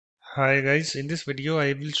Hi guys, in this video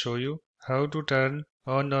I will show you how to turn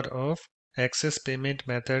on or off access payment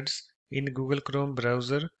methods in Google Chrome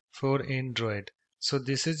browser for Android. So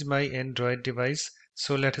this is my Android device.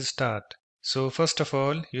 So let's start. So first of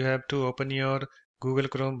all, you have to open your Google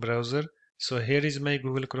Chrome browser. So here is my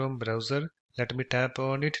Google Chrome browser. Let me tap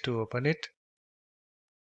on it to open it.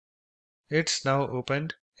 It's now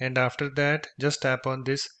opened, and after that just tap on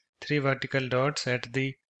this three vertical dots at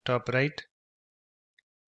the top right,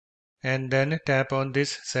 and then tap on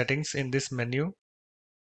this settings in this menu,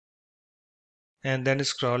 and then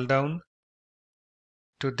scroll down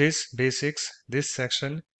to this basics, this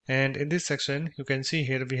section, and in this section you can see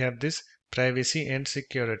here we have this privacy and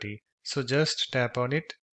security. So just tap on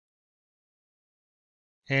it,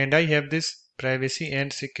 and I have this privacy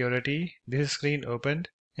and security, this screen opened,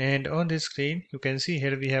 and on this screen you can see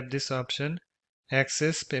here we have this option,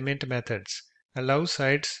 access payment methods, allow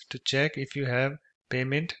sites to check if you have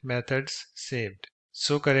payment methods saved.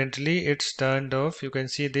 So currently it's turned off. You can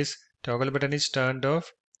see this toggle button is turned off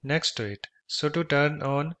next to it. So to turn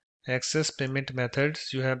on access payment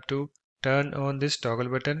methods, you have to turn on this toggle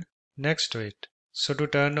button next to it. So to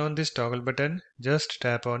turn on this toggle button, just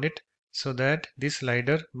tap on it so that this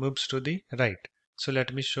slider moves to the right. So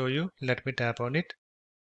let me show you. Let me tap on it.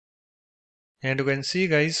 And you can see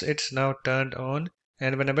guys, it's now turned on.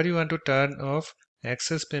 And whenever you want to turn off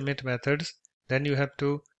access payment methods, then you have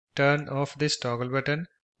to turn off this toggle button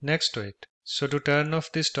next to it. So to turn off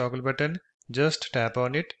this toggle button, just tap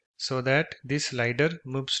on it so that this slider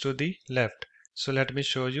moves to the left. So let me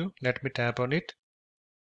show you. Let me tap on it.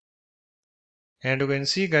 And you can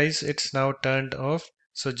see guys, it's now turned off.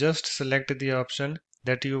 So just select the option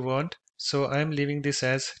that you want. So I'm leaving this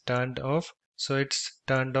as turned off. So it's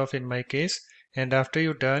turned off in my case. And after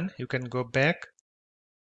you turn, you can go back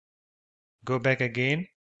again.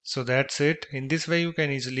 So that's it. In this way you can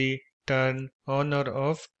easily turn on or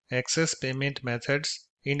off access payment methods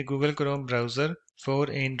in Google Chrome browser for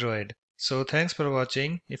Android. So thanks for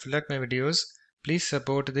watching. If you like my videos, please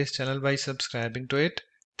support this channel by subscribing to it.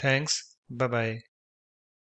 Thanks. Bye bye.